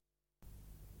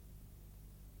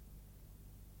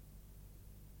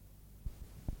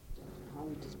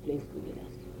place within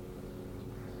us.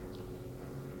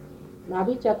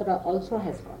 Nabhi Chakra also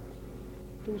has got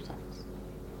two sides,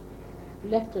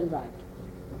 left and right.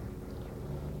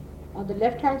 On the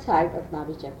left hand side of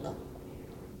Nabhi Chakra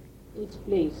is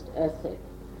placed a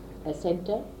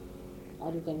center,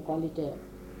 or you can call it a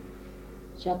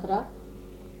chakra,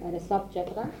 and a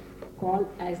sub-chakra called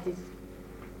as this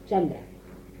Chandra,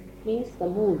 means the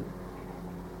moon,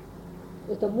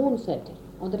 with the moon center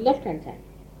on the left hand side,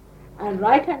 and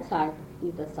right hand side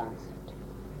is the sun center.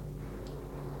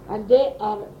 And they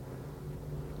are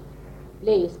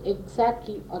placed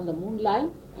exactly on the moon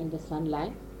line and the sun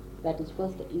line, that is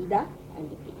first the Ida and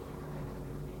the Pili.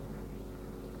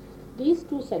 These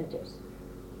two centers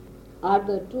are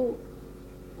the two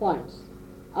points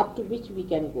up to which we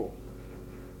can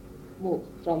move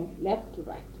from left to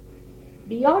right.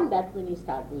 Beyond that, when you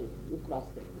start doing, you cross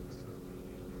the limits.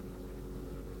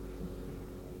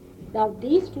 Now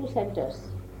these two centers,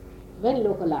 when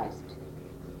localized,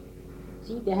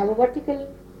 see, they have a vertical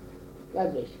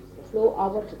vibration, the flow are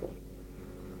vertical.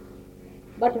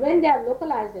 But when they are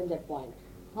localized in that point,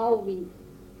 how we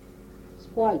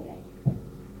spoil them,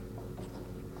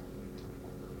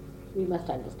 we must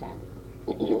understand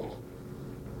it.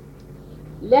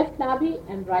 Left Nabhi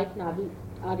and right Nabhi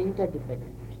are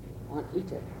interdependent on each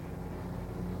other.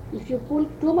 If you pull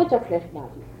too much of left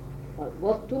Nabhi or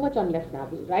work too much on left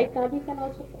Nabhi, right Nabhi can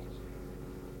also catch.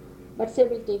 But say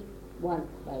we'll take one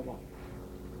by one.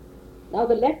 Now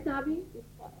the left Nabhi is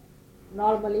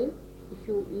normally, if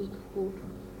you eat food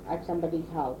at somebody's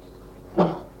house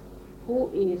who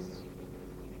is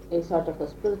a sort of a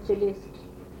spiritualist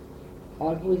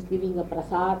or who is giving a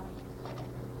prasad,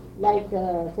 like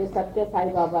say Satya Sai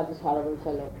Baba, this horrible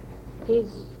fellow,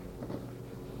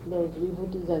 those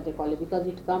vibhutis as they call it, because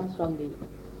it comes from the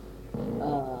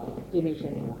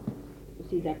cremation. You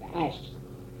see that ash.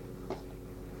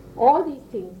 All these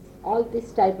things, all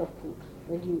this type of food,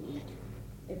 when you eat,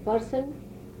 a person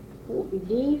who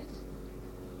believes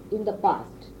in the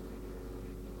past,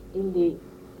 in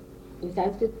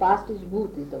Sanskrit, past is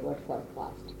bhut, is the word for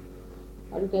past,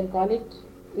 or you can call it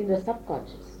in the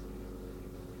subconscious.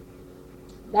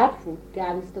 That food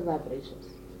carries the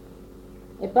vibrations.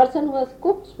 A person who has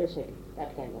cooked specially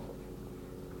that kind of food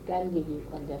can give you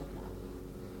one left Nabhi.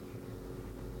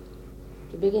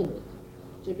 To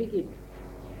begin with.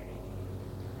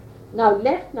 Now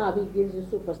left Nabhi gives you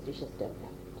superstitious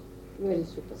temperament. Very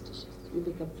superstitious. You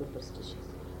become superstitious.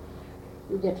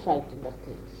 You get frightened of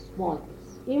things, small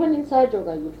things. Even in Sahaja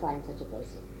Yoga you find such a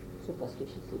person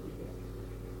superstitiously behaving.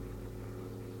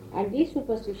 And these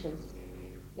superstitions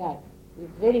can be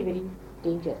very, very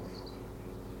dangerous.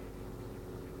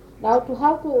 Now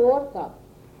how to overcome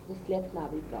this left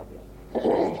Nabhi problem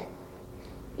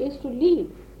is to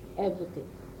leave everything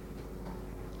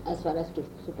as far as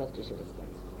superstition is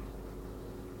concerned.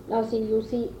 Now see, you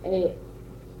see a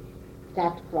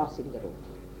cat crossing the road.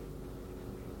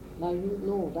 Now you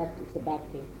know that it's a bad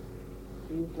thing.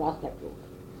 You cross that road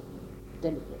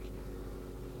deliberately.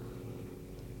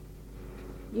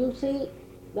 You say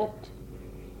that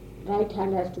right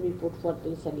hand has to be put for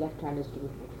this and left hand has to be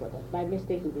put for that. By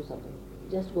mistake you do something.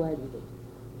 Just go ahead with it.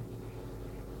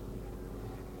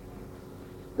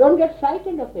 Don't get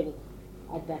frightened of anything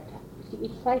at that time. You see,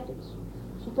 it frightens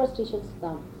you. Superstitions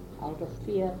come out of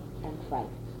fear and fright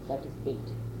that is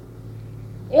built.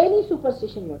 Any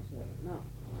superstition whatsoever. Now,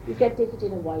 you can take it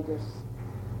in a wider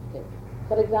thing.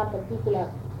 For example, people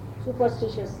are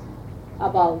superstitious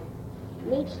about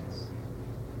nations.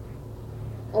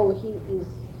 Oh, he is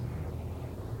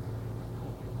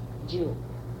Jew,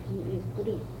 he is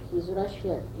Greek, he is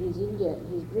Russian, he is Indian,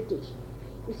 he is British.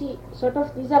 You see, sort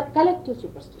of these are collective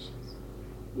superstitions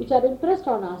which are impressed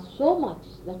on us so much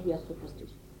that we are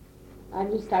superstitious and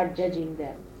we start judging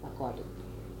them accordingly.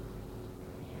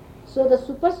 So the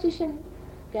superstition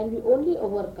can be only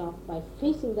overcome by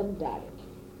facing them directly.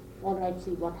 All right,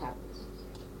 see what happens.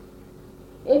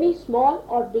 Any small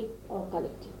or big or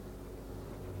collective.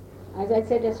 As I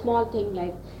said, a small thing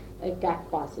like a cat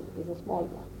passing is a small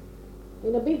one.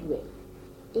 In a big way,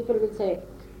 people will say,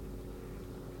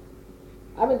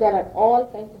 there are all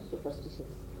kinds of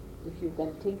superstitions. If you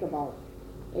can think about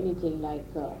anything like,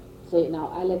 say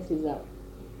now Alex is a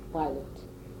pilot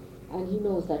and he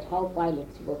knows that how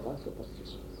pilots work on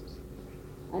superstitions.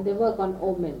 And they work on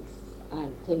omens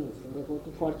and things, and they go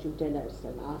to fortune tellers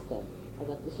and ask them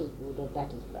whether this is good or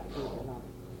that is bad or not.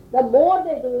 The more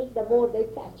they do it, the more they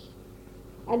catch.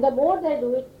 And the more they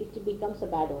do it, it becomes a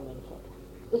bad omen for them.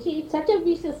 You see, it's such a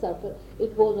vicious circle,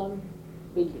 it goes on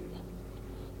building them.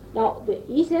 Now, the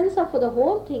essence of the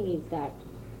whole thing is that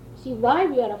See why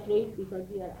we are afraid? Because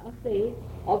we are afraid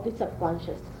of the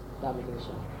subconscious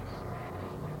domination.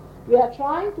 We are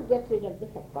trying to get rid of the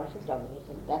subconscious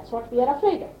domination. That's what we are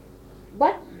afraid of.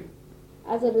 But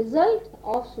as a result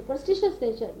of superstitious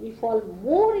nature, we fall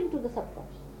more into the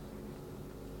subconscious.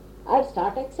 I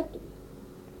start accepting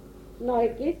it. Now, a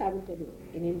case I will tell you.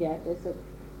 In India, there's a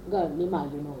girl,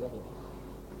 Nirmala, you know very well.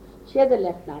 She has a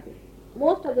left Nabhi.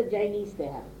 Most of the Jainis, they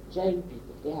have. Jain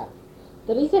people, they have.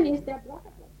 The reason is they are brought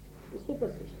up like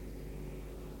superstition.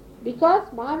 Because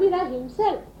Mahavira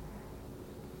himself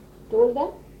told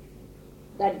them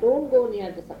that don't go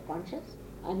near the subconscious,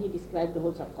 and he described the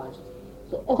whole subconscious.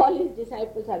 So all his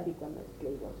disciples have become a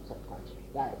slave of the subconscious,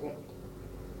 direct.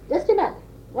 Just imagine,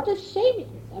 what a shame it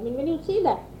is. I mean, when you see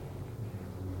that,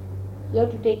 you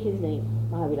have to take his name,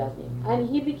 Mahavira's name. And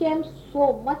he became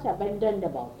so much abandoned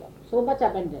about them, so much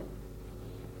abandoned,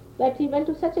 that he went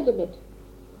to such a limit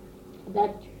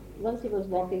that once he was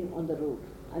walking on the road,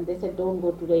 and they said, don't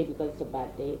go today because it's a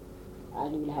bad day,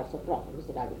 and you will have some problem. He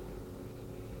said, I will.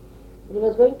 He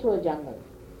was going through a jungle,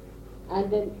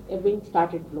 and then a wind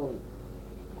started blowing,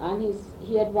 and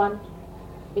he had one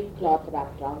big cloth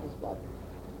wrapped around his body,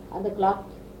 and the cloth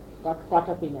got caught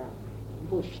up in a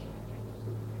bush.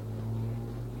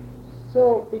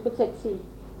 So people said, see,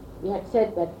 we had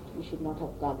said that you should not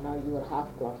have come, now you are half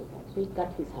clothed. So he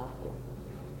cut his half cloth.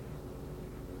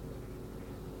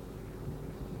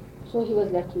 So he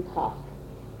was left with half.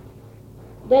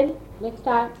 Then next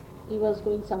time he was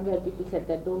going somewhere, people said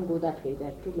that don't go that way, there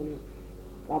are too many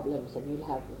problems and you'll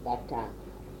have a bad time.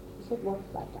 He said, what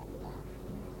bad time will I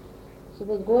have? So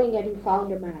he was going and he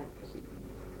found a man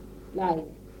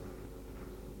lying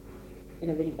in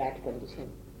a very bad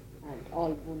condition and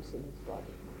all wounds in his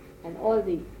body and all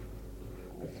the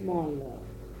small,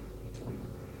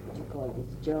 what do you call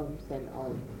this, germs and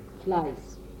all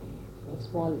flies,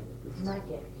 small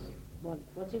Maggots. What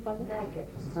do you call it?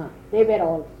 Maggots. They were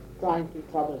all trying to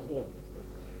trouble him.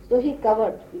 So he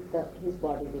covered his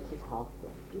body with his half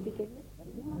cloth. You became it?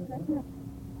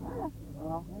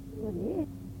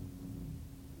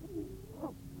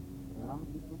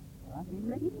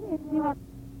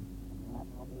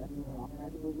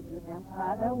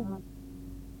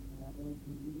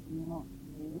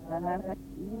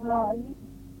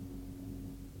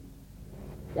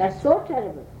 They are so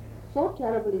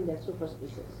terrible in their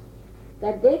superstitions,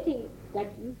 that they think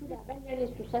that you should abandon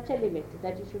it to such a limit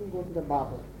that you shouldn't go to the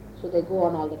barber. So they go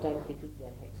on all the time picking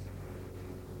their heads.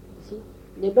 See,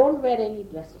 they don't wear any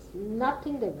dresses,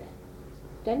 nothing they wear.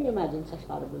 Can you imagine such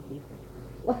horrible people?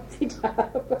 What's it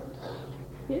happened?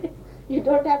 You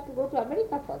don't have to go to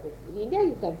America for this. In India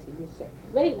you can see this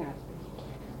very nasty.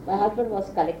 My husband was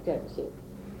collector,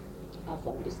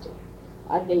 from district.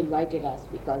 And they invited us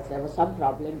because there was some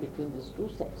problem between these two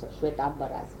sects of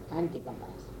Shwetambaras and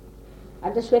Digambaras.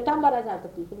 And the Shwetambaras are the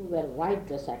people who wear white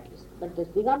dress at least, but the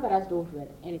Digambaras don't wear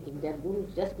anything. Their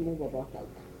gurus just move about like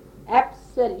that,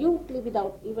 absolutely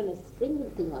without even a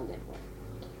single thing on their body.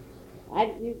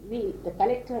 And we, the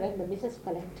collector and the Mrs.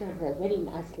 Collector, were very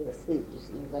nicely received.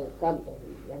 We welcomed them.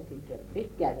 We went into a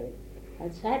big gathering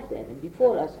and sat there, and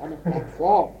before us on a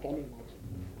platform, can you imagine,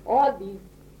 all these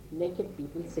naked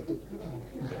people sitting,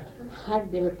 and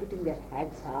they were putting their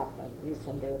hands up and this,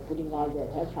 and they were putting all their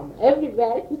hair from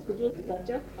everywhere. It was such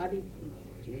a funny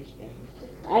situation.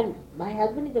 And my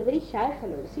husband is a very shy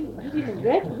fellow. See, he didn't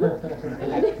dare to look.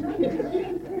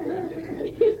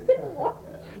 He said,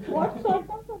 what sort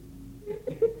of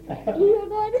do you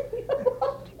know anything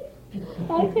about it?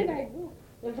 I said, I do.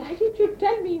 Well, why did you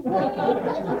tell me?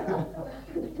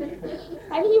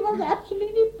 And he was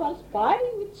absolutely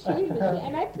perspiring with shame.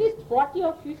 And at least 40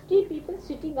 or 50 people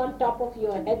sitting on top of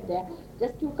your head there.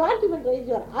 Just you can't even raise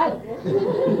your eye.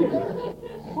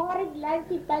 Horrid,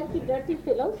 lanky, panky, dirty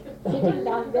fellows sitting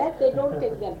down there. They don't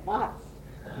take their baths.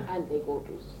 And they go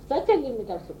to such a limit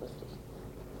of superstition.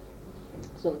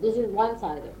 So this is one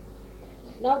side of it.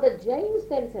 Now the Jains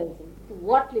themselves, to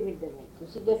what limit they went. You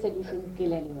see, they said you shouldn't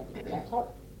kill anybody. That's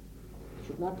all. You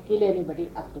should not kill anybody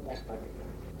up to that point.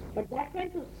 But that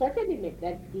went to such a limit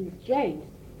that these Jains,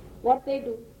 what they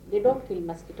do, they don't kill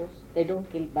mosquitoes, they don't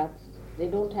kill bugs, they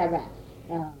don't have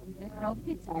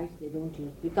pesticides, they don't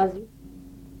use, because you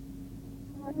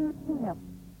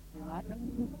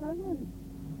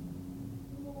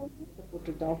put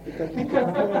it off because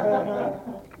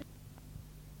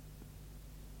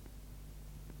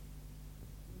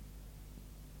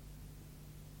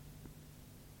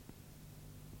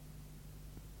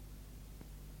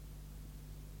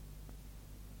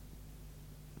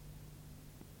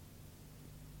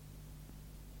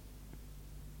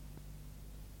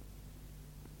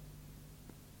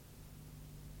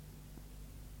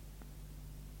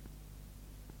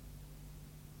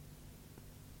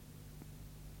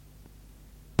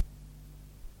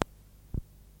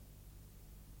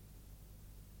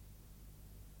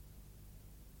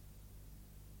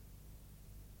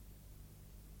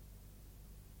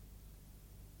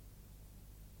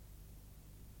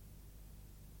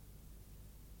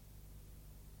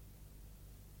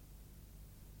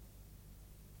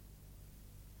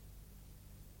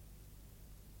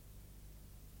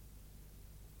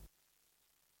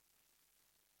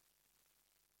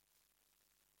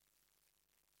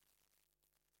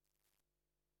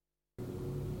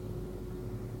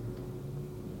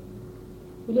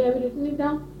Will you have you written it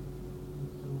down?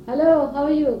 Hello, how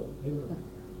are you?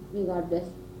 May God bless.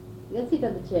 You can sit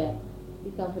on the chair.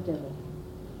 Be comfortable.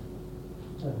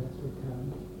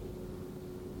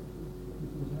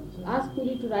 Ask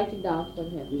Kuli to write it down for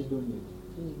him. He's doing it.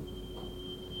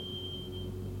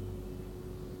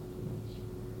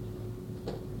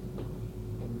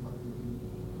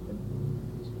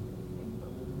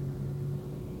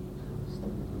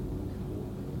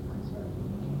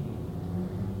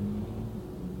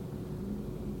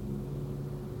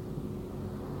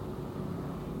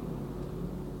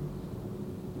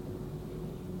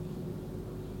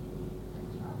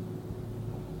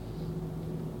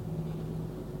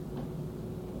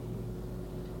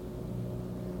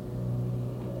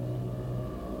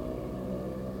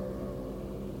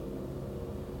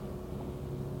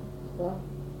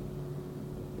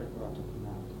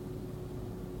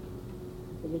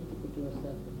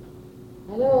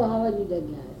 Hello, how are you,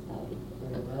 Douglas?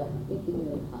 Very well. Making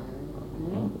you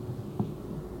fine.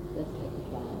 Just like a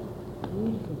flower.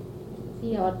 Beautiful.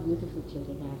 See what beautiful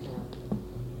children I have.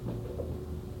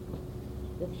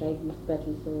 Just like these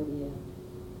petals over here.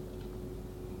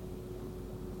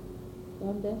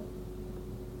 Down there?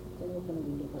 Can you open a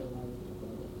window for a while?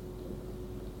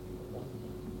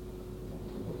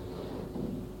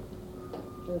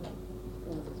 Okay.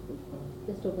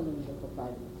 Just open the window for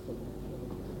 5 minutes.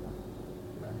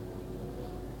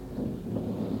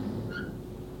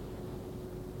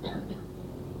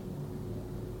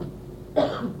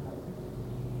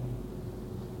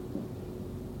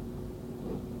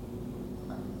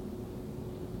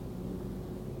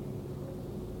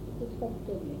 It's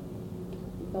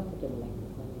comfortable like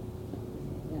this.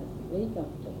 Yes, very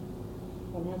comfortable.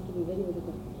 One has to be very, very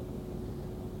comfortable.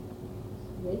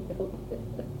 Very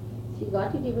comfortable. She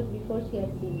got it even before she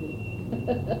had seen me.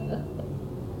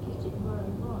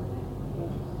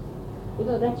 You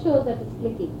know, that shows that it's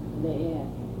clicking in the air.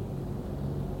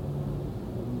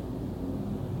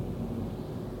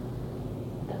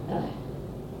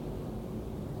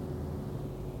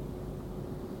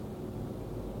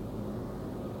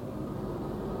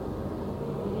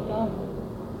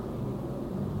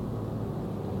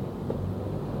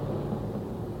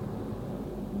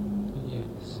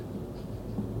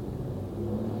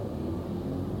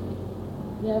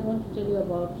 I want to tell you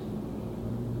about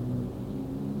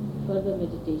further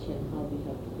meditation, how we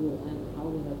have to do and how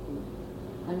we have to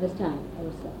understand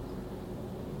ourselves.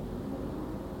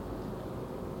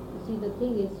 You see, the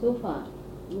thing is, so far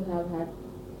you have had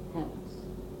habits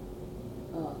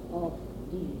of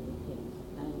dealing with things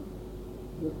and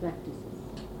your practices,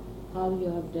 how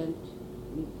you have dealt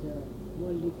with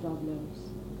worldly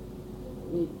problems,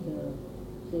 with,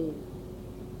 say,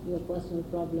 your personal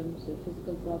problems, your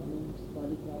physical problems,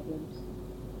 body problems.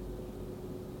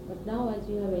 But now as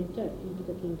you have entered into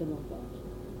the kingdom of God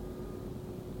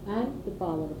and the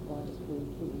power of God is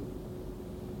flowing through you,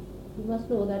 you must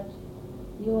know that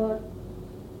your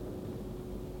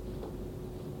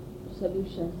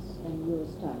solutions and your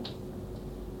styles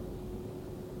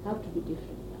have to be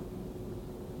different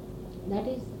now. That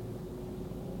is,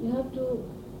 you have to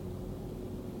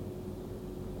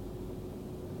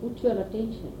put your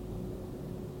attention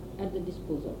at the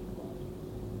disposal of God.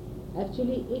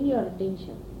 Actually, in your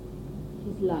attention,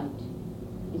 His light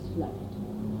is flooded.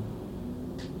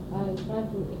 I will try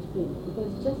to explain it because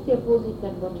it's just the opposite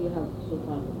than what you have so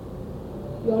far done.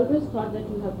 You always thought that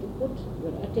you have to put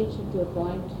your attention to a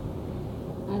point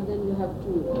and then you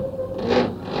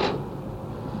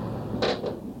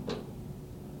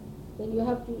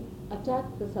have to attack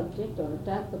the subject or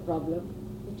attack the problem,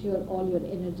 put all your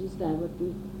energies divert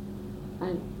to.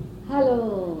 And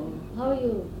hello, how are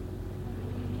you?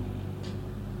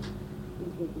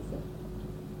 Please make this up.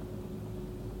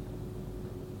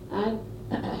 And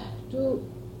to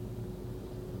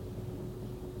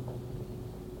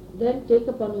then take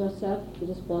upon yourself the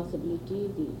responsibility,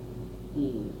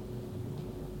 the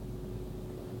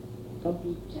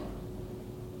complete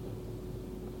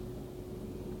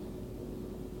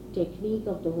technique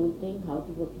of the whole thing, how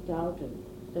to work it out, and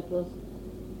that was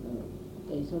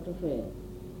a sort of a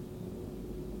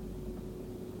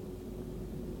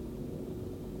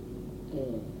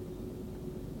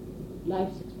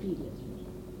life's experience.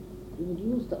 You would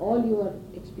use all your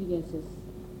experiences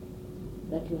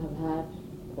that you have had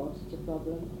about such a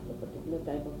problem, a particular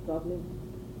type of problem,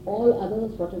 all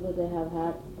others, whatever they have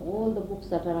had, all the books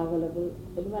that are available,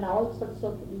 even all sorts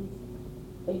of these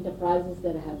enterprises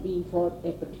that have been for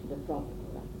a particular problem.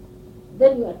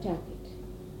 Then you attack it,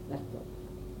 that problem.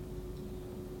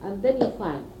 And then you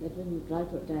find that when you try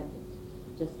to attack it,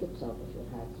 it just slips out of your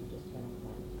hands, you just cannot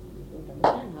find it. You don't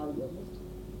understand how you have missed it.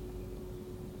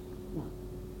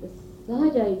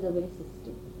 Sahaja is a very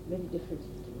different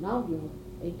system. Now you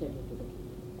have entered into the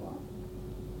kingdom of God.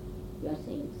 You are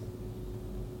saints.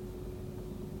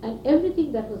 And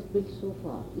everything that was built so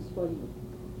far is for you.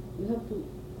 You have to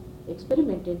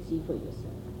experiment and see for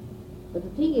yourself. But the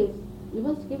thing is, you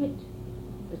must give it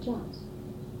a chance.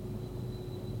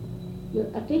 Your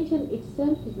attention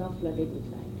itself is now flooded with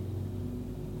light.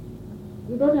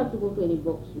 You don't have to go to any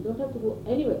books. You don't have to go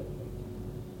anywhere.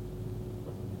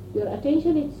 Your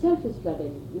attention itself is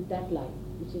flooded with that light,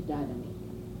 which is dynamic.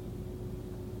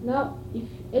 Now, if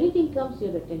anything comes to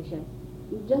your attention,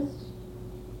 you just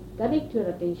connect your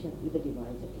attention with the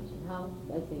divine's attention. How?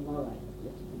 By saying, all right,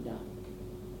 let it be done.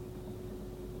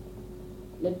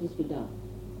 Let this be done.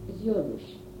 It's your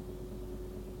wish.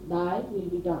 Thy will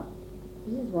be done.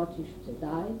 This is what you should say.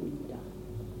 Thy will be done.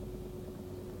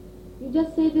 You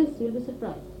just say this, you'll be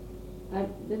surprised. And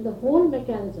then the whole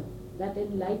mechanism, that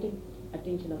enlightened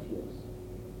attention of yours,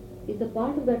 is the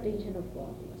part of the attention of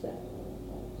God itself.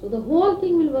 So the whole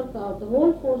thing will work out, the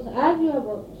whole force, as you have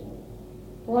worked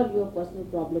for your personal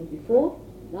problem before,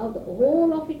 now the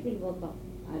whole of it will work out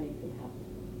and it will happen.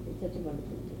 It's such a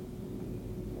wonderful thing.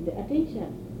 And the attention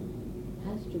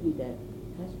has to be there,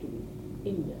 has to be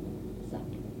in the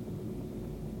subtle.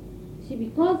 See,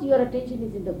 because your attention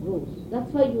is in the gross, that's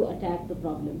why you attack the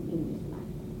problem in this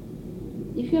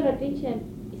life. If your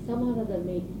attention is somehow or other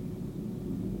made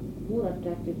more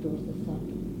attracted towards the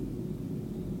subtle,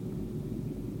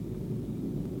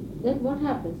 then what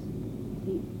happens?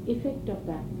 The effect of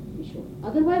that will be shown.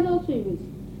 Otherwise also you will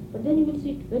see. But then you will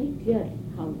see it very clearly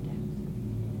how it acts.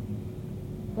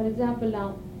 For example,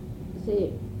 now,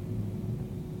 say,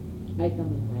 I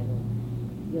come in my room.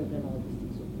 You have done all these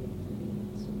things so beautifully,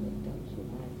 so well, so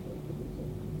nice, so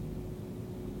everything.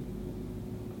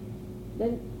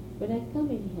 Then, when I come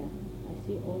in here, I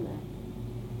see all that.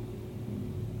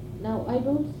 Now, I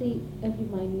don't see every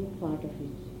minute part of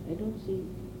it. I don't see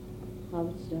how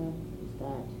it's done, it's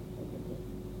that, everything.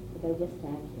 But I just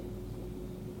stand here.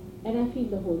 And I feel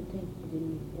the whole thing within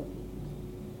me working.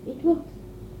 It works.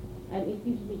 And it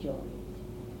gives me joy.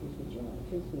 It gives me joy. It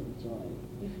fills me with joy.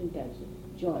 Different types of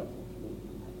joy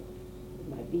that in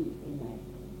my being, in my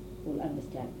whole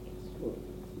understanding. It's good.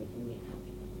 It's making me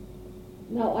happy.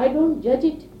 Now, I don't judge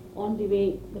it on the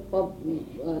way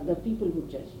the people would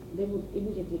judge. They would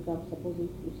immediately come, supposing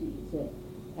you see it's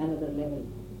another level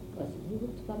person. He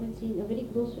would come and see in a very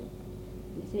gross way.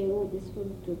 He'd say, oh, this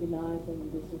would be nice,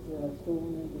 and this is a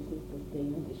stone, and this is this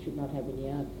thing, and this should not have been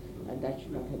here, and that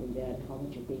should not have been there, and how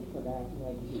much you paid for that,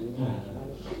 why did you use so much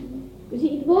money? You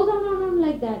see, it goes on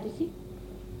like that, you see.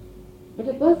 But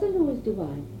a person who is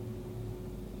divine,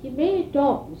 he may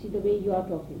talk, you see, the way you are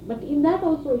talking, but in that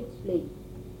also it's playing.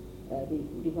 The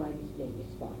divine is playing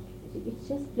its part. You see,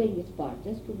 it's just playing its part,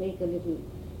 just to make a little,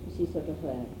 you see, sort of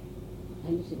a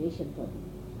hallucination for you.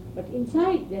 But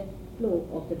inside that flow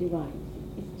of the divine,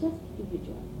 it's just to give you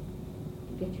joy,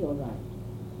 to get you all right.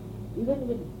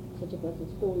 Even when such a person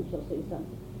scolds or says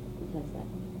something, it has that.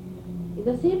 In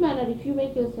the same manner, if you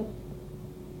make yourself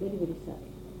very, very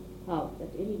subtle, how?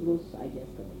 That any gross ideas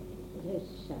come in,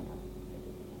 just shut up.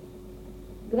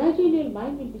 Gradually your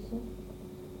mind will be so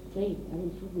trained,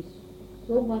 through this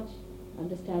so much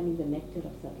understanding the nectar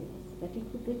of subtleness, that it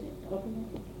will get it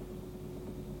automatically.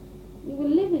 You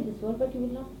will live in this world, but you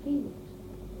will not feel it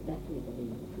that way, the way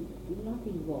you feel it. You will not be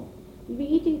involved. You will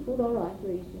be eating food, all right,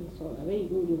 you're eating so very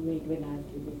good, you made very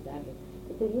nicely, this, that,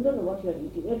 but then you don't know what you're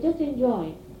eating. You're just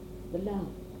enjoying the love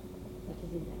that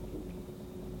is in that food.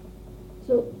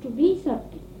 So, to be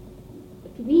subtle,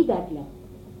 to be that love,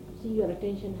 see, your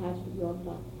attention has to be on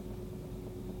love.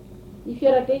 If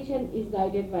your attention is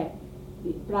guided by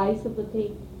the price of the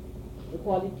thing, the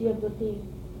quality of the thing,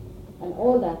 and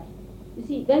all that, you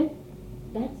see, then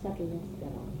that subtleness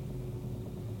cannot.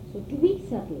 So to be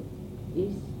subtle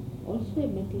is also a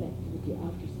mental activity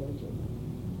after surgery.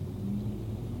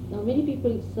 Now many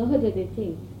people, sahaja, they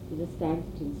think is a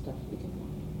standstill stuff. It is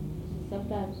not.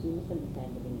 Sometimes you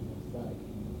misunderstand the meaning of sahaja.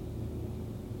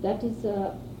 That is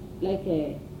like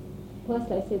a,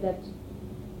 first I say that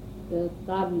the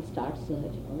car will start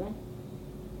sahaja, alright?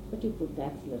 But you put the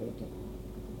accelerator.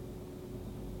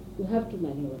 You have to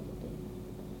maneuver the thing.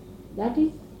 That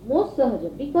is most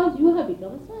sahaja, because you have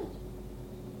become a sahaja.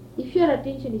 If your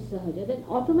attention is sahaja, then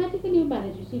automatically you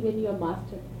manage. You see, when you are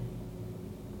master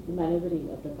the maneuvering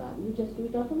of the car, you just do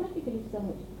it automatically, it's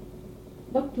sahaja.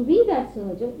 But to be that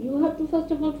sahaja, you have to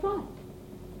first of all try.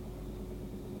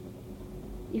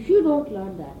 If you don't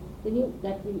learn that, then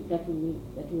that will mean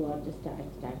that you are just at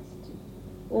standstill.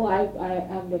 Oh, I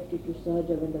have left it to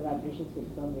sahaja, when the vibrations will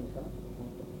come,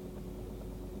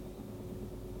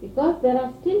 Because there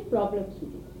are still problems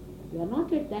with it. You are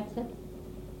not yet that settled.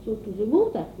 So to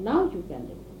remove that, now you can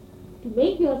remove. To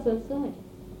make yourself surge,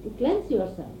 to cleanse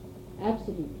yourself,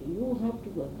 absolutely, you have to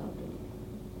work out on it.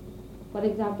 For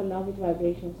example, now with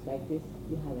vibrations like this,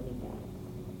 you have an imbalance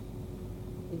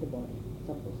in the body,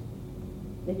 suppose.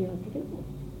 Then you have to remove.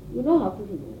 You know how to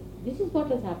remove it. This is what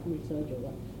has happened with Surge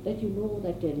Yoga, that you know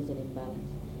that there is an imbalance.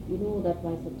 You know that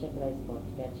my chakra is got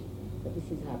catchy, but this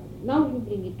is happening. Now you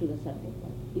bring it to the subtle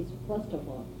point. It's first of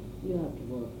all, you have to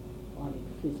work on it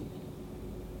physically.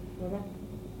 Alright?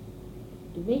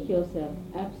 To make yourself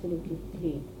absolutely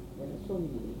clean, there are so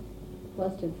many ways.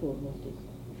 First and foremost is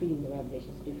feeling the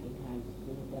vibrations, different hands,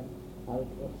 doing them, how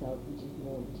it works out, which is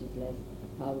more, which is less,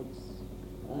 how it's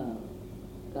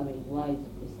coming, why is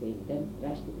this thing, then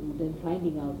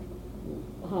finding out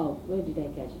where did I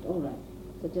catch it, alright,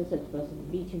 such and such person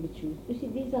beating with shoes. You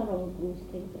see, these are all gross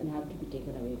things and have to be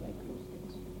taken away by gross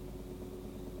things.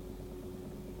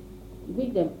 You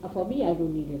beat them, for me I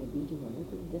don't need any beating on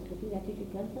it, just looking at it, it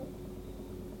comes out.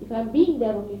 If I'm being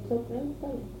there only itself, I'm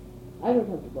sorry. I don't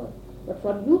have to bother. But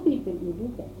for you people, you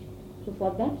do catch. So for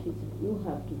that reason, you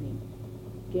have to be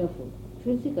careful.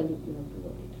 Physically, you have to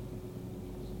work it.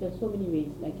 So there are so many ways,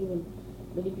 like even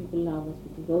many people now must be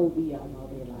thinking, oh, we are now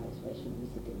realized, why should we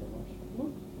sit in the washroom?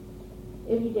 No.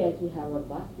 Every day as we have our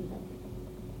bath, we have to.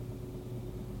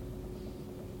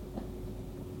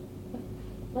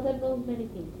 Mother knows many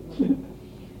things.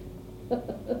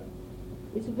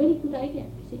 It's a very good idea,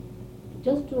 you see.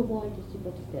 Just to avoid, you see,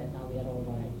 what is there? Now we are all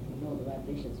right. You know the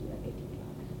vibrations we are getting.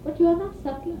 But you are not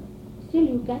subtle. Still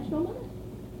you catch no mother.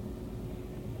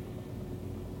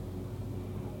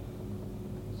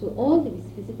 So all these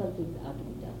physical things are to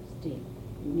be done. Still,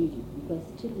 you need it. Because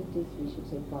still it is, we should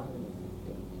say, formalism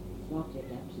state. It's not yet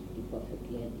absolutely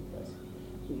perfectly any person.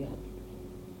 So you have to do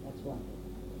it. That's one thing.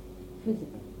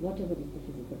 Physical. Whatever is the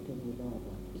physical thing you know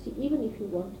about. You see, even if you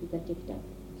want, you can take it out.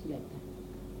 See, like that.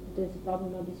 There's a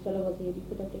problem now, this fellow was here, you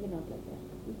could have taken out like that.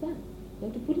 You can. You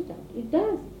have to put it out. It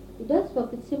does. It does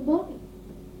work. It's symbolic.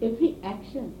 Every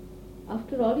action,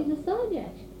 after all, is a surge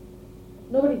action.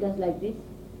 Nobody does like this.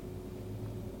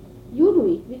 You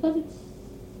do it because it's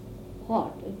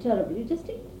hot and terrible. You just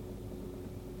take it.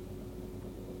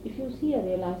 If you see a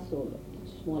realized soul,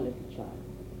 a small little child,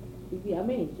 you'll be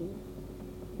amazed.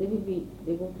 They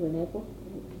go to an airport,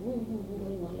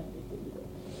 going on like this.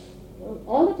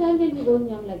 All the time they'll be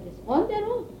going on like this, on their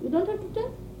own. You don't have to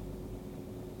tell.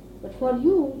 But for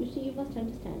you, you see, you must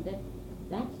understand that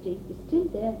that state is still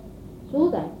there, so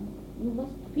that you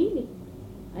must feel it,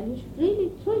 and you should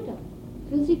really throw it out.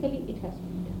 Physically, it has to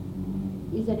be done.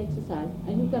 It's an exercise,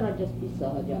 and you cannot just be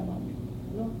sahaja about it.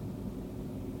 No.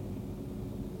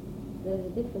 There is a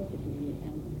difference between it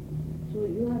and so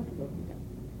you have to work it out.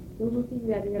 Those who think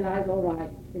we are realized, all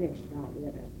right, finished now, we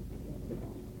are done.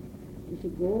 You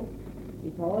should go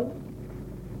with all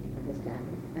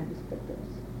understanding and respect us.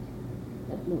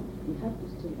 But no, you have to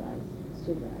still rise, and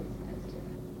still.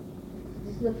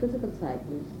 This is the physical side,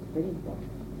 which is very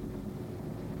important.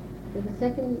 Then the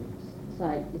second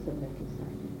side is the mental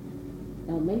side.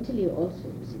 Now mentally also,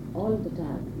 you see, all the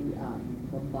time we are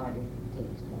bombarded with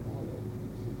things from all over.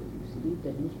 You read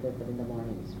the newspaper in the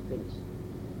morning, it's finished.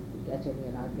 You catch a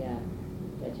Nirmala,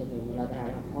 you catch a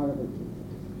Nirmala, horrible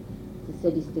things. It's a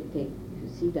sadistic thing. If you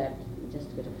see that, you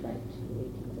just get a fright, the way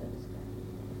things are described.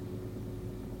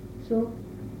 So,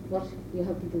 what you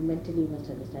have to do mentally, you must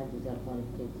understand these are horrible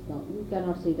things. Now, you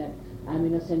cannot say that I'm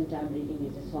innocent, I'm reading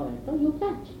this, it's alright. No, you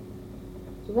can't.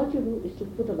 So what you do is to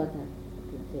put a button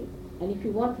to say, and if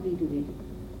you want to read, you read it.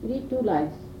 You read 2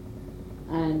 lines,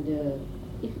 and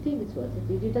if you think it's worth it,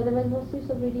 read it. Otherwise, what's the use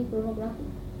of reading pornography?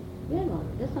 We are not.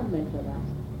 That's not meant for us.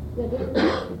 We are different.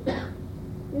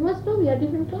 We must know we are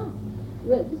different class.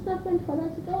 This is not meant for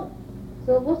us at all.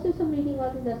 So what's the use of reading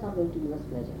all this? That's not going to give us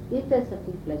pleasure. If there's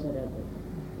something pleasurable,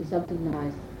 is something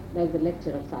nice, like the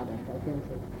lecture of Sadhana, I can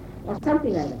say, or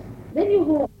something like that, then you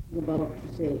go about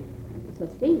to say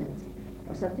sustenance,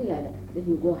 or something like that, then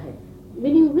you go ahead.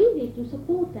 When you read it, you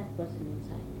support that person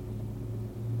inside.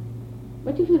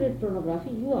 But if you read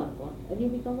pornography, you are gone, and you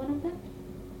become one of them.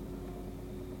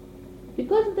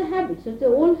 Because of the habits, of the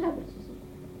old habits, you see.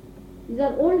 These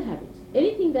are old habits.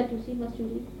 Anything that you see, must you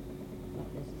read?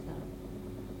 Not necessarily.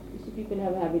 You see, people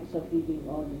have habits of reading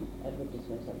all the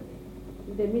advertisements of the day.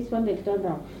 If they miss one, they turn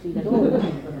around, see that, oh,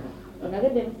 another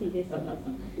they will see this and this.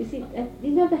 You see,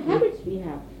 these are the habits we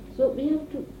have. So we have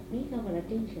to make our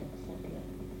attention settler.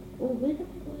 Oh, where am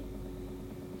I going?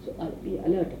 So be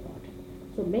alert about it.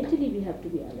 So mentally we have to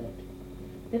be alert.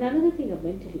 Then another thing of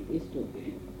mentally is to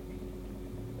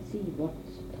see what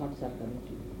thoughts are coming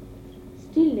to you.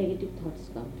 Still negative thoughts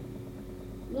come to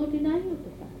you. No denying of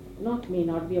the fact. may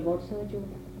not be about Sahaja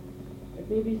Yoga. It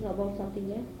may be about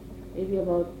something else, maybe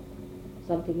about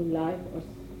something in life, or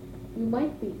you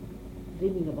might be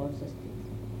dreaming about such things.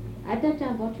 At that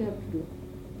time, what you have to do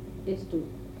is to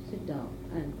sit down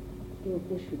and do a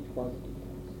push with positive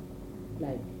thoughts.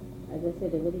 Like, as I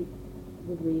said, a very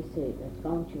good way you say that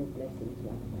count your blessings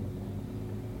one by one.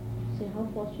 Say, how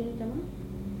fortunate am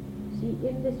I? See,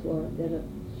 in this world, there are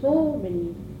so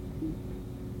many people.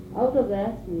 Out of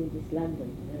that, in this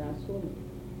London, there are so many.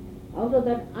 Out of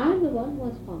that, I am the one who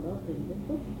has found out really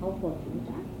good. How fortunate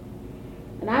I am.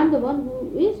 And I am the one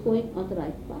who is going on the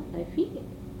right path. I feel it.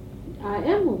 I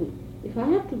am moving. If I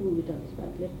have to move it on this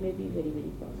path, let me be very,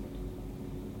 very positive.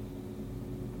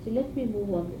 See, let me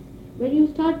move on this. When you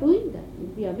start doing that,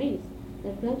 you'll be amazed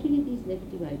that gradually these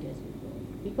negative ideas will go.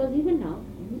 Because even now,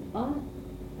 you are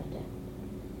attacked.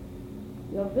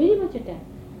 You are very much attacked,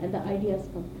 and the ideas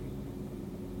come.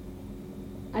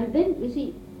 And then, you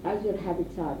see, as your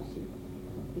habits are, you see,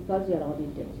 because you are all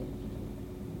intelligent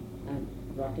and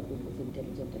brought up in this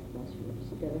intelligent atmosphere, you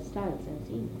see, there are styles. I've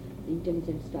seen the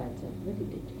intelligent styles are very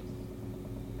dangerous.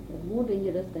 They are more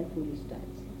dangerous than foolish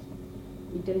styles.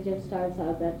 Intelligent styles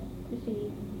are that, you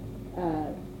see,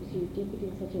 you take it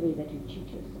in such a way that you cheat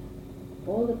yourself.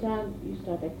 All the time you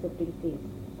start accepting things,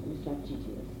 you start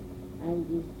cheating yourself. And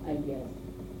these ideas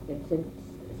get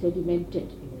sedimented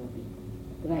in your being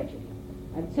gradually.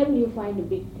 And suddenly you find a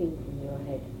big thing in your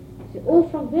head. You say, oh,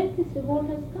 from where this revolt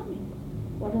has come in?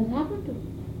 What has happened to me?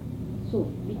 So,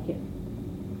 be careful.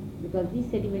 Because these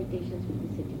sedimentations will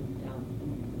be settling down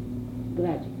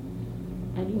gradually.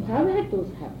 And you have had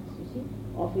those habits, you see,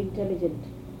 of intelligent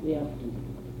way of dealing.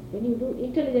 When you do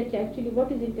intelligent, actually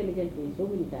what is intelligent way so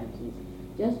many times is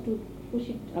just to push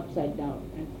it upside down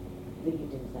and bring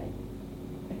it inside.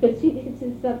 See, this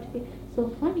is something so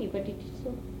funny, but it is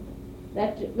so.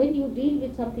 That when you deal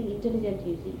with something intelligent,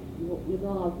 you see, you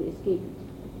know how to escape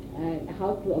it, and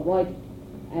how to avoid it,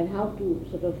 and how to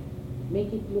sort of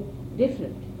make it look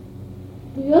different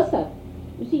to yourself.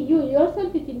 You see, you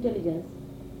yourself with intelligence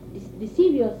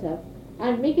deceive yourself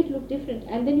and make it look different,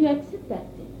 and then you accept that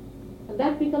thing, and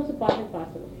that becomes a part and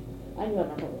parcel of you, and you are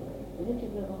not aware. Isn't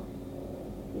it wrong?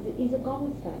 It's a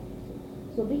common style.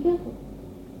 So be careful.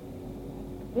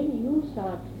 When you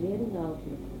start clearing out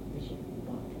your vision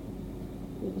about it,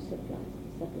 you'll be surprised.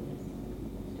 Subtleness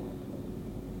start flowing.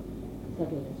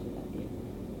 Subtleness will appear.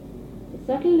 The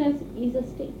subtleness is a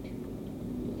state.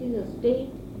 It is a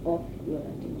state of your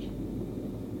attention.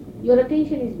 Your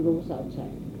attention is gross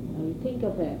outside. Now you think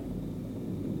of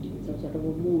some sort of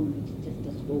a mole which is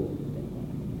just a stone.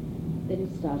 Then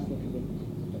it starts a little bit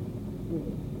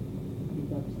moving. It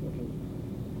becomes a little,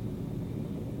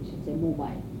 I should say,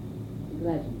 mobile.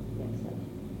 Gradually gets up.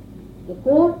 The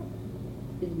core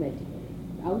is melting away.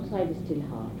 The outside is still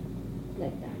hard.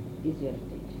 Like that is your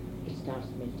attention. It starts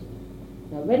melting.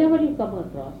 Now whenever you come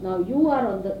across, now you are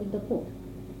in the core.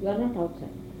 You are not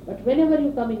outside. But whenever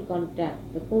you come in contact,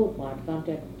 the core part,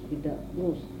 contact with the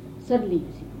gross, suddenly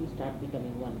you see, you start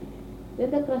becoming one with it. Then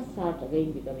the crust starts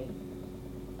again becoming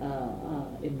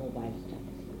immobile stuff.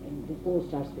 And the core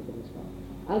starts becoming small.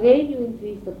 Again you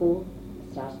increase the core,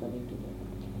 it starts coming to the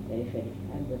periphery,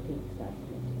 and the thing starts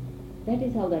melting. That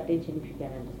is how the attention, if you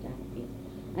can understand, is.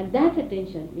 And that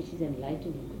attention, which is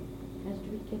enlightening, has to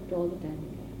be kept all the time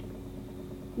enlightened.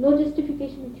 No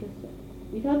justification with yourself.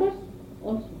 With others,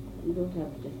 also, you don't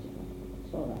have to justify.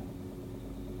 It's all right.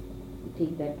 You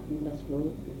think that you must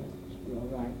flow, you must be all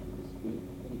right, you must be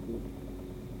very good.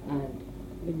 And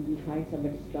when we find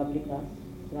somebody is troubling us,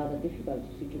 it's rather difficult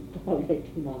to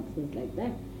tolerate nonsense like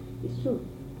that. It's true.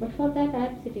 But for that I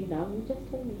am sitting down, you just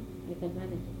tell me, I can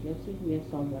manage it. You have seen we have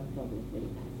solved one problem very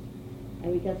fast.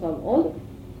 And we can solve all of it.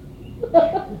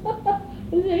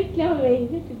 It's a very clever way,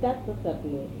 isn't it? That's the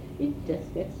subtle way. It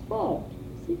just gets solved.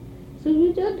 See? So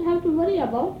you don't have to worry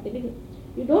about it.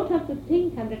 You don't have to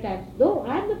think 100 times. Though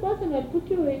I am the person who will put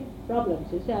you in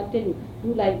problems. You say, I'll tell you,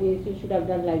 do like this, you should have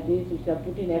done like this, you should have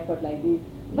put in effort like this.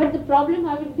 But the problem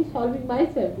I will be solving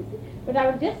myself. You see. But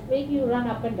I will just make you run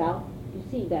up and down. You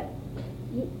see that.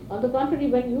 On the contrary,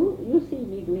 when you see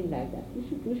me doing like that, you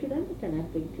should understand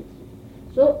I'm going to.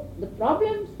 So the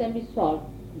problems can be solved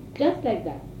just like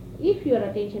that if your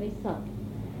attention is subtle.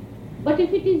 But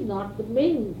if it is not, the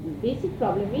basic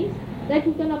problem is that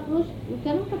you cannot approach it.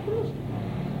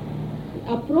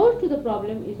 The approach to the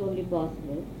problem is only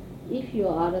possible if you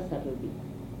are a subtle being.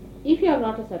 If you are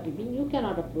not a subtle being, you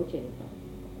cannot approach any problem.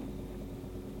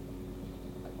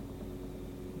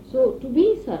 So to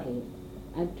be subtle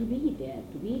and to be there,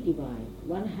 to be divine,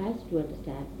 one has to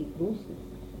understand the grossness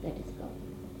that is coming.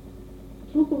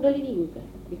 Through Kundalini you can,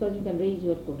 because you can raise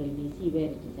your Kundalini, see where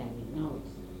it is hanging. Now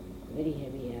it's very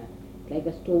heavy here, like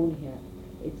a stone here,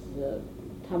 it's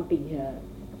thumping here,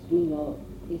 it's doing all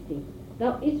these things.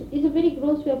 Now it's a very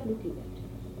gross way of looking at it.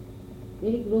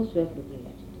 Very gross way of looking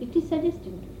at it. It is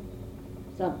suggesting to you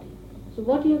something. So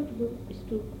what you have to do is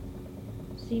to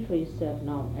see for yourself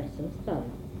now at Sahasrara.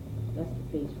 That's the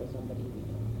place for somebody we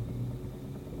know.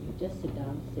 You just sit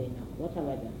down and say, now, what have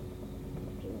I done?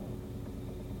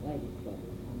 Why this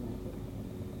problem?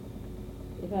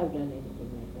 If I have done anything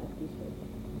like that, please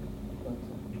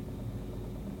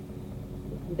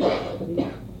forgive me.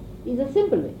 It's a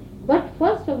simple way. But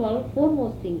first of all,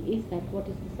 foremost thing is that what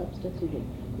is the substance you do?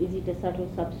 Is it a subtle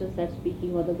substance that's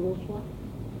speaking or the gross one?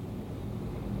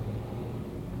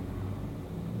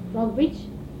 From which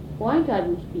point are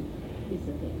you speaking is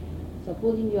the thing.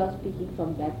 Supposing you are speaking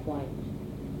from that point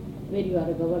where you are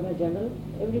a Governor General,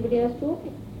 everybody has to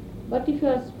obey. But if you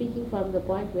are speaking from the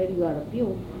point where you are a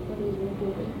peon, nobody is going to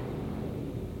obey.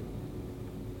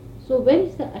 So where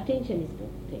is the attention is the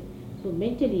thing. So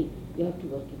mentally you have to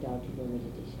work it out in your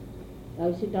meditation. Now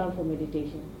you sit down for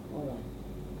meditation, all right.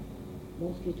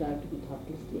 Mostly try to be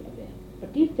thoughtlessly aware.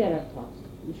 But if there are thoughts,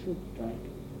 you should try to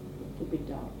keep it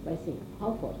down by saying,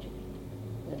 how fortunate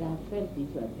that I have felt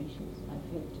these vibrations, I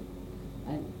felt it.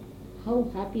 And how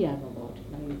happy I am about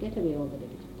it. Now you get away all the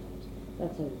negative thoughts.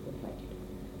 That's how you can fight it.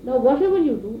 Now whatever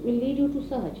you do will lead you to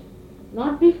Sahaja,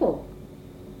 not before.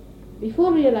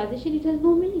 Before realization it has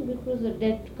no meaning because a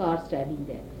dead car standing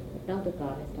there. But now the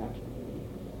car has started moving.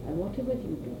 And whatever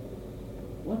you do,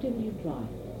 whatever you try,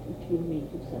 it will make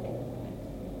you subtle.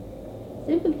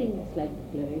 Simple thing is like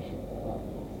declaration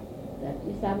that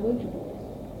yes, I am going to do this.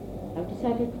 I have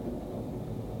decided to do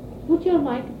this. Put your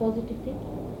mind to positive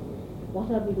thinking.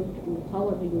 What are we going to do? How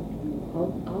are we going to do?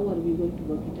 How are we going to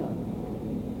work it out?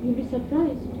 You'll be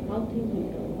surprised how things will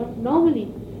go. But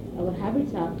normally our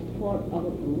habits are for our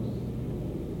gross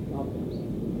problems.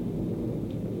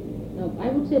 Now I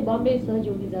would say Bombay Sahaj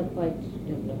Yogis are quite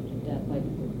developed, they are quite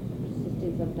good.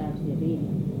 Persistent, sometimes they really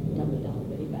tumble down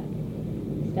very badly.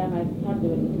 This time I thought they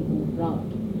were a little more proud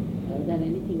than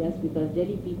anything else because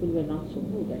Delhi people were not so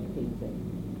good at things and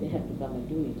they had to come and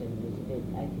do it, and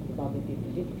I think the Bombay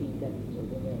people did feel that, so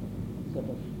they were sort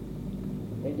of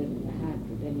better in the hand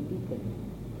to Delhi people.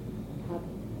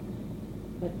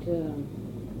 But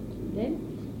then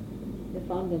they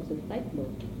found themselves quite low,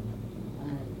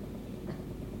 and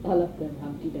all of them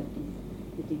Humpty Dumpty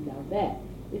sitting down there.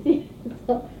 You see,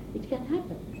 so it can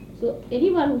happen. So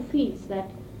anyone who feels that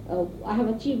I have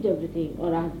achieved everything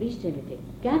or I have reached anything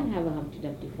can have a Humpty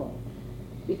Dumpty fall,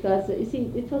 because you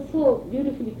see it was so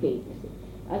beautifully played. You see,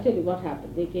 I'll tell you what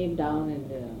happened. They came down and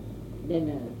then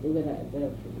they were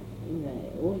in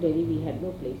old Delhi. We had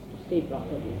no place to stay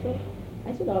properly, so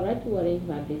I said, all right, you arrange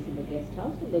my place in the guest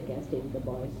house and they can stay in the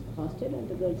boys' hostel and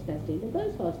the girls can stay in the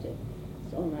girls' hostel.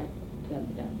 It's all right,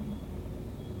 done.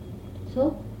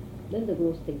 So then the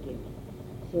gross thing came.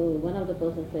 So one of the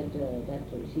persons said that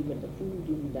she but the food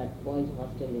in that boys'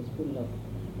 hostel is full of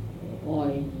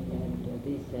oil and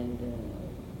this and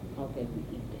how can we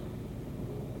eat them?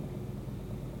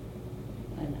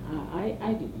 And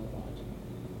I didn't know about it.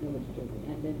 Nobody told me.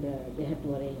 And then they had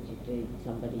to arrange it with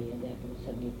somebody and they had to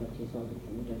suddenly purchase all the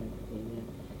food and everything and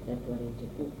they had to arrange a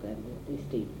cook and they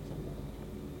stayed with somebody.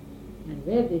 And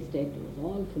where they stayed it was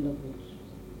all full of boots.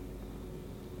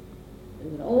 They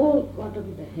were all caught up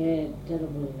in the head,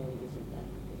 terrible, this and that.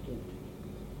 They came to me.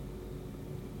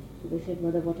 So they said,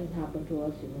 Mother, what has happened to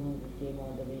us? We came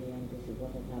all the way and this is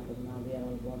what has happened. Now we are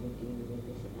all vomiting and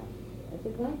this and that. I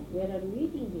said, why? Where are you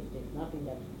eating these days? Not in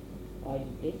that oily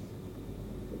place.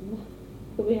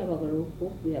 We have our own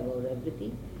cook, we have our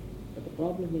everything. But the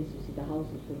problem is, you see, the house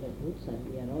is full of boots and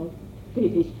we are all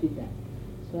finished with that.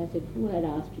 So I said, who had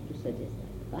asked you to suggest that?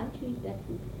 Can't you eat that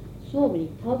food? So many,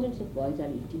 thousands of boys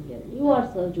are eating here. You are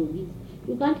Sahaj Yogis.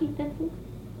 You can't eat that food.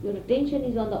 Your attention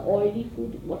is on the oily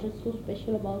food. What is so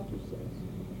special about you, sirs?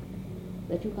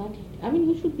 That you can't eat. I mean,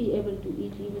 you should be able to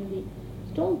eat even the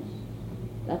stones.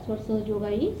 That's what Sahaj Yoga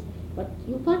is. But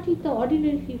you can't eat the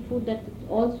ordinary food that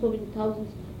all so many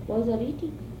thousands boys are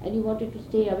eating. And you wanted to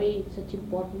stay away in such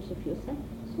importance of yourself.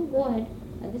 So go ahead.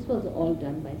 And this was all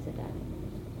done by satanic.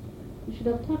 You should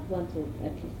have thought once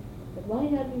at least. But why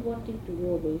are we wanting to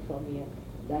go away from here,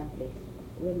 that place,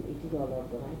 when it is all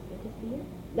organized? Let us be here.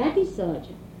 That is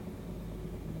Sahaja.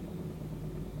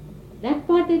 That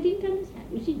part they didn't understand.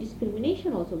 You see,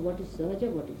 discrimination also, what is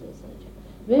Sahaja, what is Asahaja.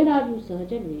 Where are you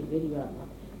Sahaja and where you are not?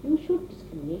 You should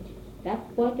discriminate.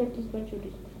 That point at least one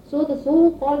should. So the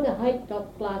so-called the high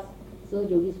top class Sahaj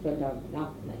Yogis fell down,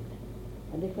 not like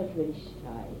that. And they felt very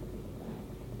shy.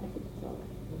 I said, it's all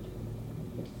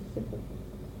right. It's a simple thing.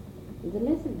 It's a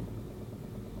lesson.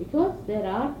 Because there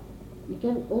are We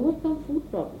can overcome food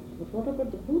problems, but what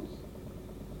about the foods?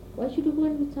 Why should you go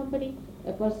and meet somebody,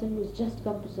 a person who's just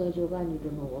come to Sahaja Yoga and you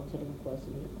don't know what sort of a person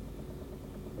he is?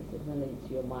 I said, well, it's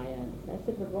your Maya. I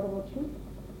said, but what about you?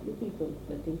 You people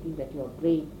are thinking that you are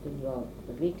great and you are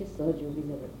the greatest Sahaja Yogis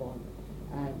ever born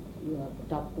and you are the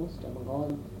topmost among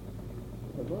all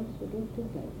the world, so don't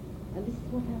think like that. And this is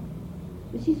what happens.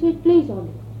 You see, so it plays on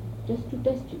you, just to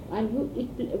test you, and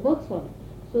it works on you.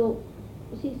 So,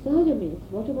 you see, Sahaja means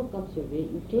whatever comes your way,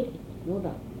 you take it, no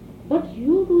doubt. But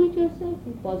you do it yourself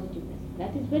with positiveness.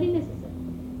 That is very necessary.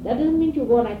 That doesn't mean you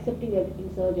go on accepting everything,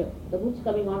 Sahaja. The goods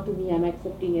coming on to me, I'm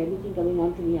accepting. Everything coming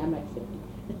on to me, I'm accepting.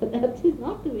 That is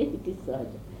not the way it is,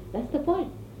 Sahaja. That's the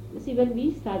point. You see, when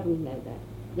we start doing like that,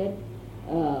 then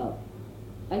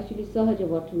actually Sahaja,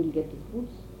 what you will get is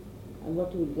goods, and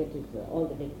what you will get is all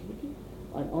the negativity,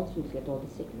 and also you will get all the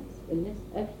sickness, illness,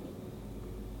 everything.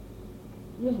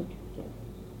 You have to be careful.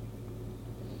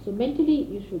 So mentally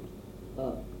you should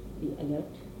be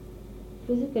alert.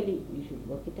 Physically you should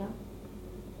work it out.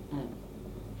 And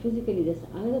physically there's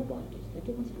another point is that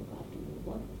you must look after your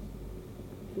bodies.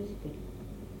 Physically.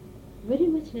 Very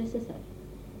much necessary.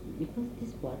 Because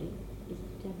this body is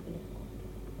the temple of God.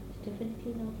 It's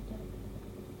definitely not a temple.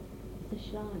 It's a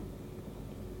shrine.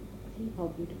 See how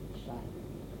beautiful shrine it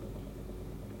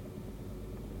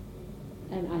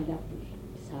is. And I love to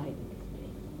reside in this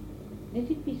place. Let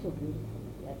it be so beautiful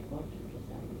that God should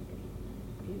reside in it.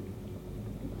 Beautiful.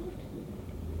 Look after your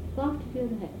body. Look after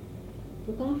your health.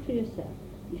 Look after yourself.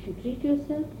 If you treat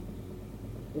yourself,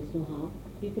 there's no harm.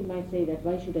 People might say that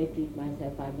why should I treat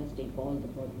myself? I must take all the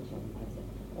burdens on myself.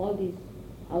 All these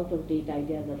out-of-date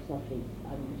ideas of suffering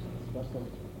are useless for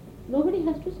surgery. Nobody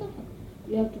has to suffer.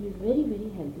 You have to be very, very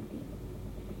healthy people.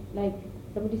 Like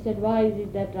somebody said, why is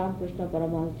it that Ramakrishna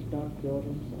Paramahansa did not cure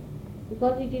himself?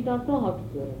 Because he did not know how to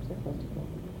cure himself, first of all.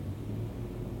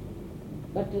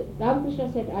 But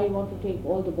Ramakrishna said, I want to take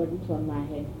all the burdens on my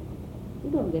head. You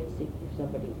don't get sick if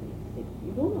somebody is sick.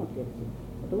 You do not get sick.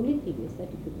 The only thing is that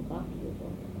if you look after your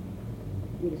body,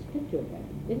 you respect your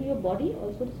body, then your body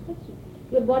also respects you.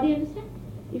 Your body understands.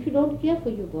 If you don't care for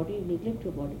your body, you neglect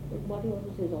your body. Your body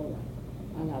also says, all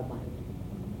right, I'll have mine.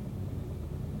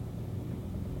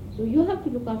 So you have to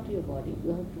look after your body.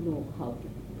 You have to know how to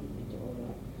keep it all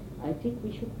right. I think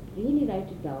we should really write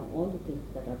it down, all the things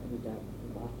that are to be done to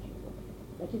look after your body.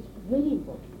 That is very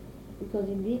important. Because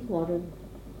in these modern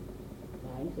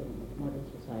lives and modern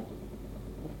society,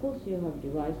 of course you have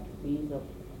devised ways of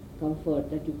comfort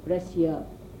that you press here,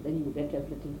 then you get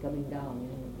everything coming down,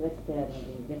 and you press there, and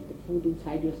you get the food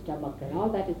inside your stomach, and all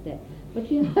that is there.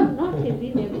 But you have not really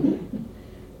everything.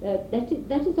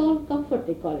 That is all comfort,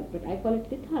 they call it, but I call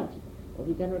it lethargy, or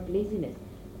we cannot laziness.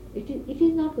 It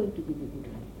is not going to give you good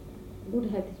health.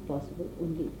 Good health is possible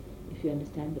only if you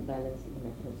understand the balancing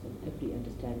methods and every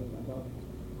understanding about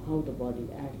how the body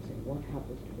acts and what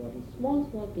happens to the body.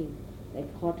 Small things like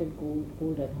hot and cold,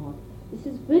 cold and hot. This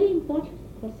is very important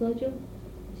for surgeons.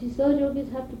 See,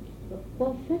 surgeons have to be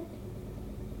perfect,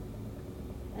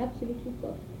 absolutely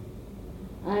perfect.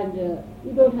 And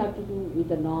you don't have to do with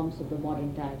the norms of the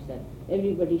modern times that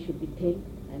everybody should be thin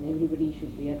and everybody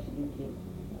should be absolutely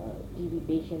TB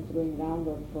patients going around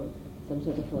or for some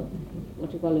sort of a,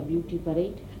 what you call a beauty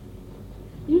parade.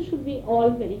 You should be all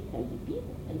very healthy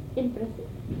people and impressive.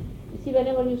 You see,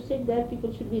 whenever you sit there,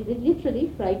 people should be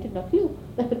literally frightened of you,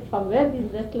 from where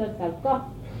these wrestlers have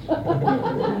come.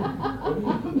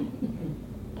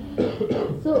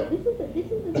 So this is the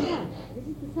sign. This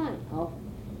is the sign of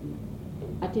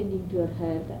attending to your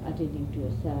health, attending to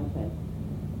yourself, and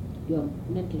your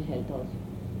mental health also.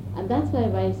 And that's why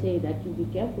I say that you be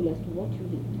careful as to what you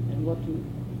eat and what you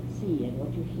see and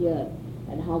what you hear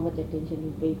and how much attention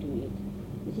you pay to it.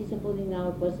 You see, supposing now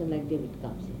a person like David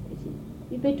comes in, you see,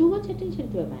 we pay too much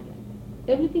attention to a man like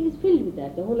that. Everything is filled with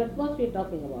that. The whole atmosphere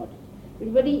talking about it.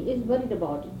 Everybody is worried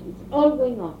about it. It's all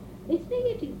going on. It's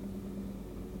negative.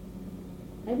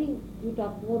 I think you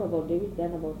talk more about David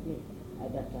than about me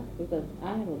at that time, because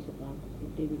I have also gone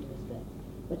if David was there.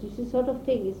 But you see, sort of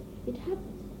thing is, it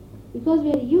happens. Because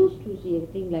we are used to see a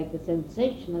thing like a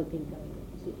sensational thing coming up.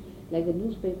 You see, like the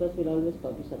newspapers will always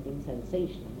publish something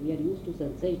sensational. We are used to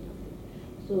sensational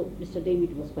things. So Mr.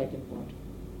 David was quite important.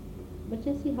 But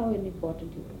just see how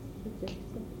unimportant he was. It's just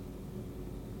simple.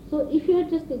 So if you had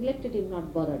just neglected him,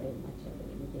 not bothered him much or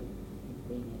anything,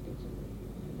 paying attention to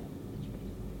him, much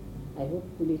better. I hope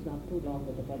Puli is not too long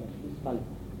with the fellow. He's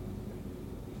qualified.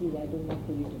 See, I don't want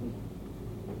Puli to be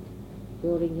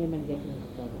curing him and getting him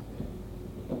trouble.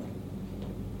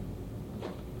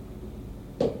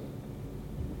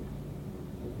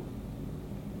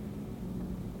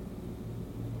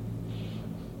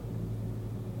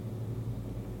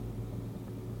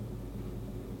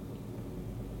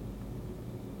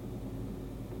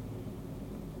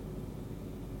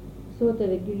 So the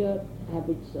regular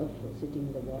habits of sitting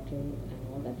in the water and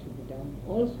all that should be done.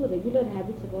 Also regular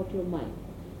habits about your mind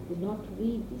is not to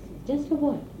read these things. Just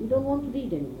avoid. You don't want to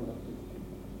read any more of these things.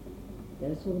 There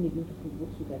are so many beautiful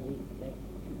books you can read. Like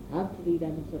if you have to read,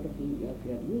 I mean sort of if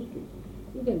you are used to it,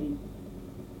 you can read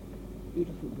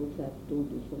beautiful books. I've told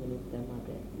you so many of them are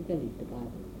there. You can read the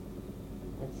Bible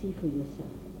and see for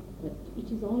yourself. But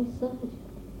it is all search.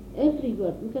 Every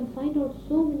word. You can find out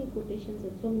so many quotations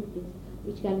and so many things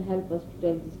which can help us to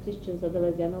tell these Christians,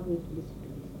 otherwise they are not going to listen to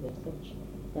this. They are such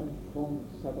conformed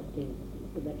sort of things.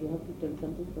 So that you have to tell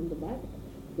something from the Bible.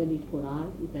 You can read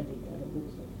Quran, you can read other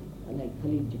books like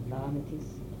Khalil Gibran,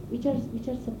 which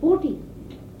are supporting,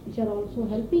 which are also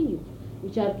helping you,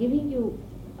 which are giving you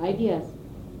ideas.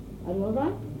 Are you all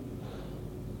right?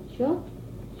 Sure?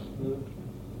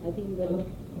 I think you better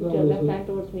put your left hand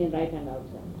towards me and right hand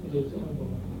outside.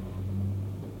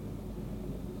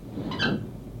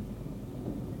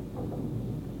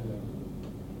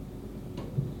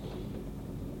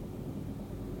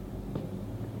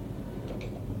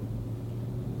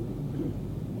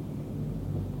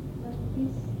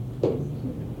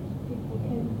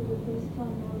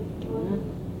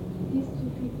 These two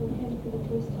people came for the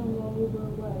first time while we were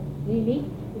away. Really?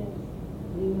 Yes.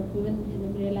 You have given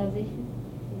them realization?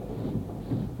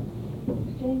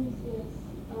 James, yes.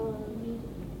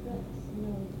 Rex,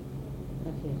 no.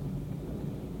 Okay.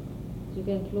 So you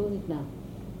can close it now.